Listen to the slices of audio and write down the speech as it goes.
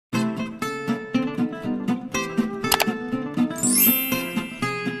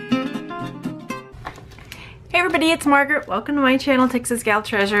everybody, it's Margaret. Welcome to my channel, Texas Gal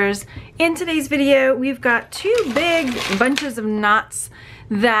Treasures. In today's video, we've got two big bunches of knots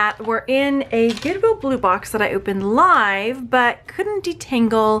that were in a Goodwill Bluebox that I opened live, but couldn't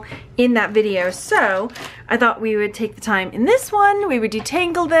detangle in that video. So I thought we would take the time in this one, we would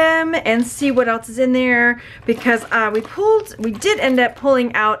detangle them and see what else is in there, because we did end up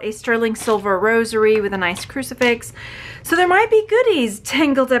pulling out a sterling silver rosary with a nice crucifix. So there might be goodies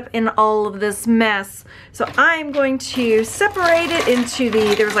tangled up in all of this mess. So I'm going to separate it into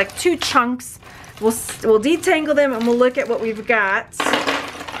there's like two chunks. We'll detangle them and we'll look at what we've got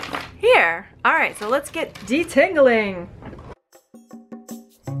here. All right, so let's get detangling.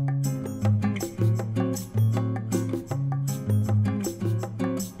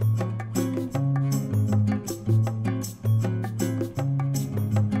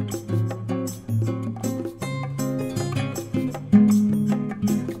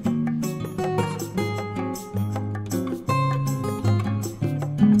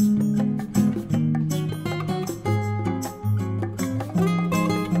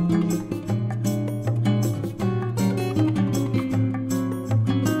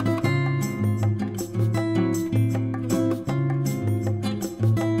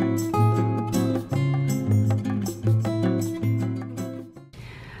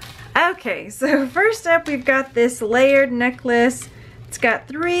 Okay, so first up we've got this layered necklace. It's got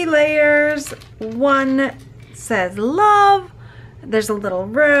 3 layers. One says love, there's a little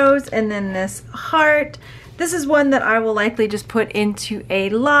rose, and then this heart. This is one that I will likely just put into a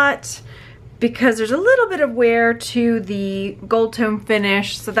lot because there's a little bit of wear to the gold tone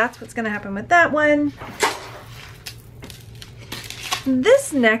finish, so that's what's going to happen with that one.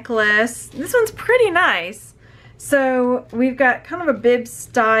 This necklace, this one's pretty nice. So we've got kind of a bib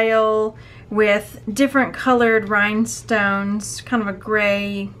style with different colored rhinestones, kind of a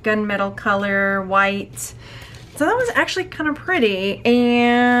gray, gunmetal color, white. So that was actually kind of pretty,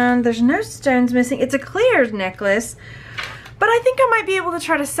 and there's no stones missing. It's a clear necklace, but I think I might be able to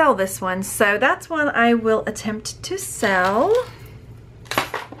try to sell this one. So that's one I will attempt to sell.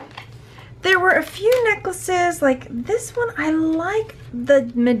 There were a few necklaces, like this one, I like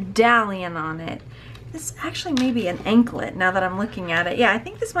the medallion on it. This actually may be an anklet now that I'm looking at it. Yeah, I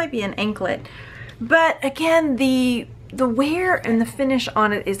think this might be an anklet. But again, the wear and the finish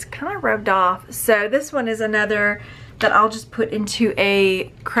on it is kind of rubbed off. So this one is another that I'll just put into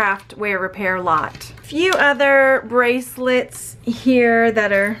a craft wear repair lot. A few other bracelets here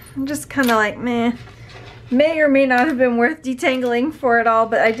that are just kind of like meh. May or may not have been worth detangling for it all,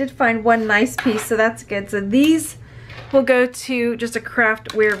 but I did find one nice piece, so that's good. So these will go to just a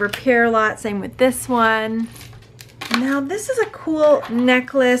craft wear repair lot. Same with this one. Now this is a cool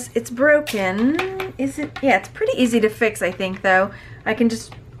necklace. It's broken. Is it? Yeah, it's pretty easy to fix, I think, though. I can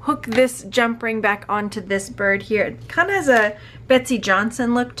just hook this jump ring back onto this bird here. It kind of has a Betsy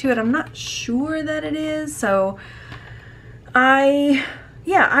Johnson look to it. I'm not sure that it is, so I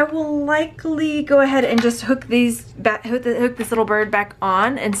will likely go ahead and just hook this little bird back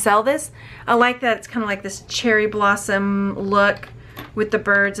on and sell this. I like that it's kind of like this cherry blossom look with the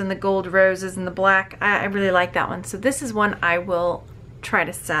birds and the gold roses and the black. I really like that one. So this is one I will try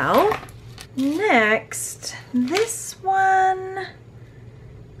to sell. Next, this one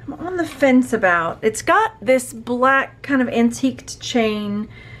I'm on the fence about. It's got this black kind of antiqued chain.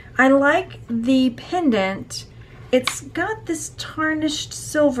 I like the pendant. It's got this tarnished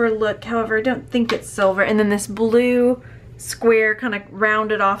silver look, however I don't think it's silver, and then this blue square, kind of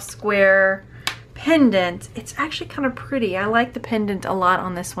rounded off square pendant. It's actually kind of pretty. I like the pendant a lot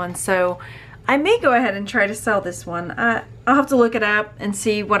on this one, so I may go ahead and try to sell this one. I'll have to look it up and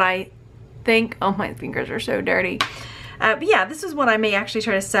see what I think. Oh, my fingers are so dirty. But yeah, this is what I may actually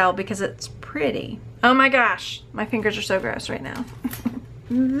try to sell because it's pretty. Oh my gosh, my fingers are so gross right now.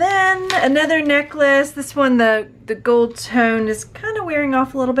 Then another necklace. This one, the gold tone is kind of wearing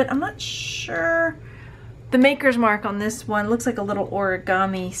off a little bit. I'm not sure. The maker's mark on this one looks like a little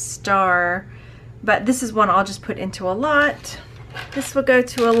origami star, but this is one I'll just put into a lot. This will go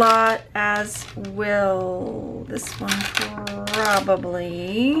to a lot, as will this one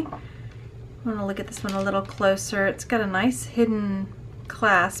probably. I want to look at this one a little closer. It's got a nice hidden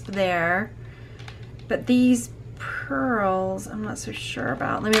clasp there, but these pearls I'm not so sure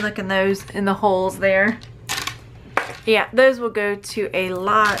about. Let me look in those, in the holes there. Yeah, those will go to a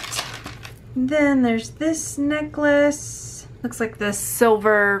lot. Then there's this necklace. Looks like the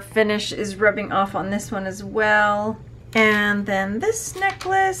silver finish is rubbing off on this one as well. And then this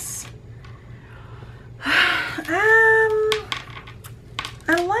necklace. I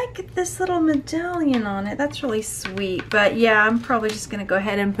like this little medallion on it. That's really sweet. But yeah, I'm probably just gonna go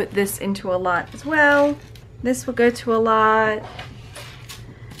ahead and put this into a lot as well. This will go to a lot.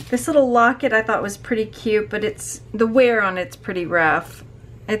 This little locket I thought was pretty cute, but the wear on it's pretty rough.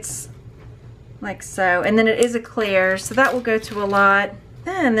 It's like so. And then it is a clear, so that will go to a lot.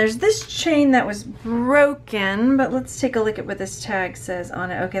 Then there's this chain that was broken, but let's take a look at what this tag says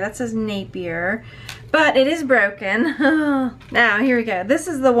on it. Okay, that says Napier, but it is broken. Now, here we go. This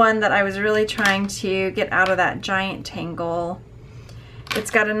is the one that I was really trying to get out of that giant tangle.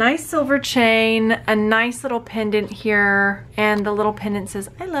 It's got a nice silver chain, a nice little pendant here, and the little pendant says,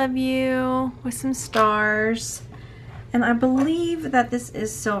 I love you, with some stars. And I believe that this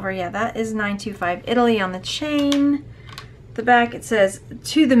is silver. Yeah, that is 925 Italy on the chain. The back, it says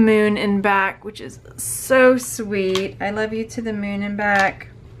to the moon and back, which is so sweet. I love you to the moon and back.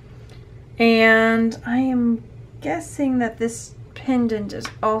 And I am guessing that this pendant is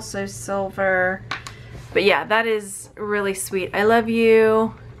also silver. But yeah, that is really sweet. I love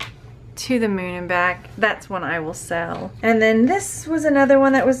you to the moon and back. That's one I will sell. And then this was another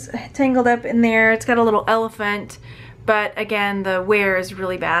one that was tangled up in there. It's got a little elephant, but again, the wear is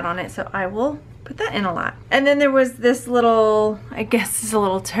really bad on it, so I will put that in a lot. And then there was this little, I guess it's a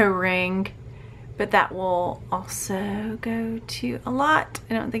little toe ring, but that will also go to a lot.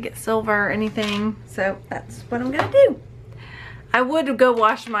 I don't think it's silver or anything, so that's what I'm gonna do. I would go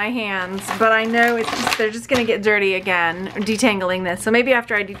wash my hands, but I know they're just gonna get dirty again, detangling this. So maybe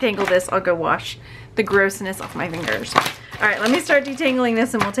after I detangle this, I'll go wash the grossness off my fingers. All right, let me start detangling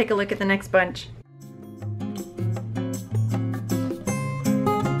this and we'll take a look at the next bunch.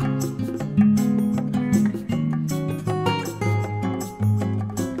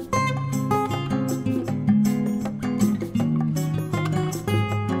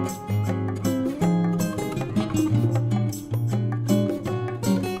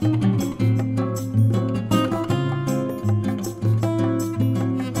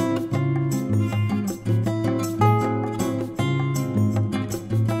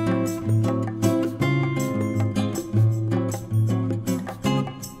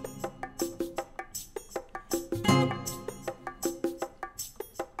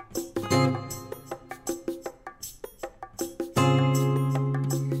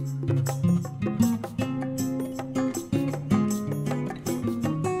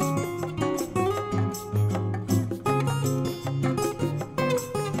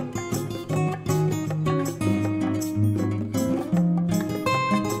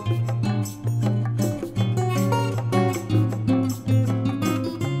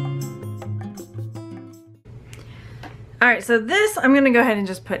 Alright, so this I'm going to go ahead and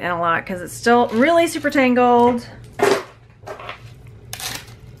just put in a lot because it's still really super tangled.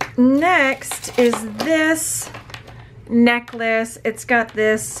 Next is this necklace. It's got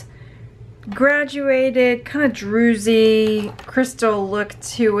this graduated, kind of druzy crystal look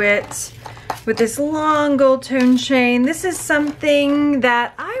to it with this long gold tone chain. This is something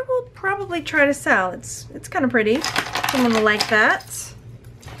that I will probably try to sell. It's kind of pretty. Someone will like that.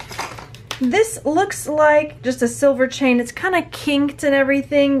 This looks like just a silver chain. It's kind of kinked and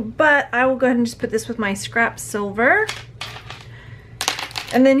everything, but I will go ahead and just put this with my scrap silver.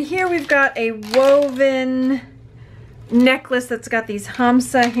 And then here we've got a woven necklace that's got these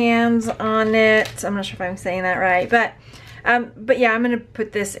Hamsa hands on it. I'm not sure if I'm saying that right, but yeah, I'm gonna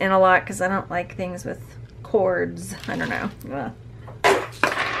put this in a lot because I don't like things with cords. I don't know.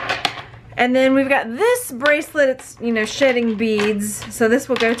 And then we've got this bracelet. It's, you know, shedding beads, so this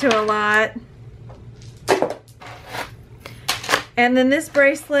will go to a lot. And then this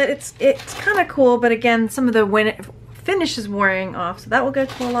bracelet, it's kind of cool, but again, some of the finish is wearing off, so that will go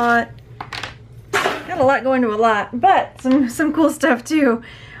to a lot. Got a lot going to a lot, but some cool stuff too.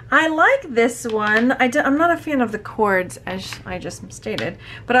 I like this one. I'm not a fan of the cords, as I just stated,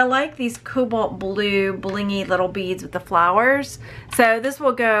 but I like these cobalt blue blingy little beads with the flowers. So this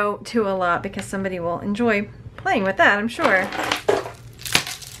will go to a lot because somebody will enjoy playing with that, I'm sure.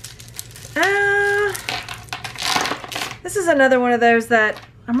 This is another one of those that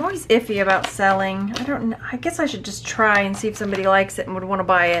I'm always iffy about selling. I don't know. I guess I should just try and see if somebody likes it and would want to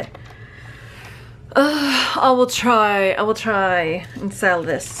buy it. I will try and sell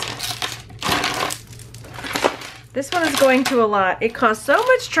this. This one is going to a lot. It caused so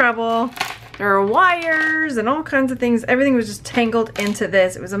much trouble. There are wires and all kinds of things. Everything was just tangled into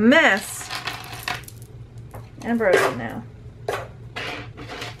this. It was a mess. And broken now.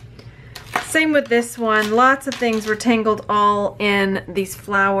 Same with this one. Lots of things were tangled all in these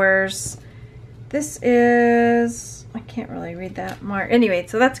flowers. This is, I can't really read that mark. Anyway,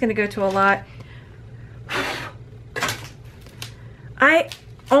 so that's gonna go to a lot. I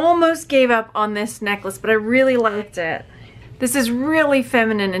almost gave up on this necklace, but I really liked it. This is really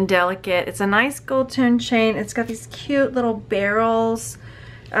feminine and delicate. It's a nice gold tone chain. It's got these cute little barrels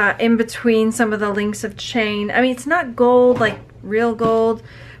in between some of the links of chain. I mean, it's not gold, like real gold,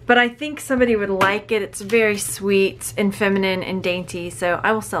 but I think somebody would like it. It's very sweet and feminine and dainty, so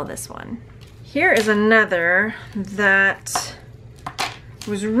I will sell this one. Here is another that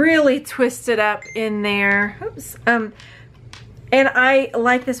was really twisted up in there. Oops. And I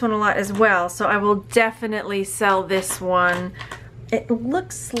like this one a lot as well, so I will definitely sell this one. It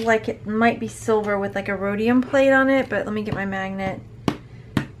looks like it might be silver with like a rhodium plate on it, but let me get my magnet.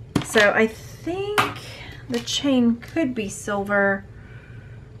 So I think the chain could be silver.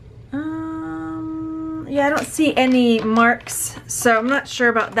 Yeah, I don't see any marks, so I'm not sure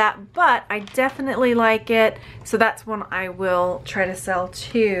about that, but I definitely like it. So that's one I will try to sell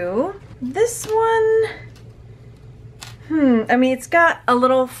too. This one, I mean, it's got a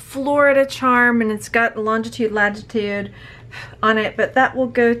little Florida charm and it's got longitude, latitude on it, but that will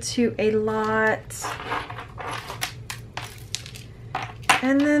go to a lot.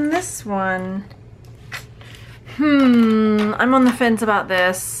 And then this one, I'm on the fence about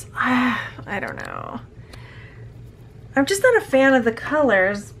this. I don't know. I'm just not a fan of the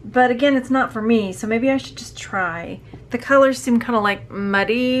colors, but again, it's not for me, so maybe I should just try. The colors seem kind of like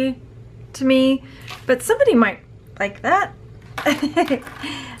muddy to me, but somebody might like that.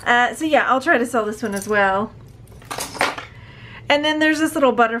 So yeah, I'll try to sell this one as well. And then there's this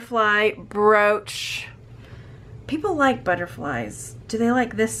little butterfly brooch. People like butterflies. Do they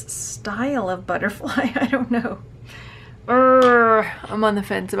like this style of butterfly? I don't know. I'm on the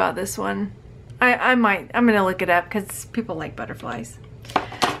fence about this one. I'm gonna look it up because people like butterflies.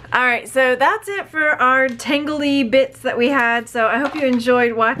 All right, so that's it for our tangly bits that we had. So I hope you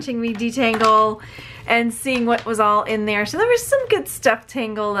enjoyed watching me detangle and seeing what was all in there. So there was some good stuff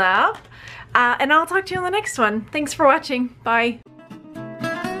tangled up. And I'll talk to you on the next one. Thanks for watching. Bye.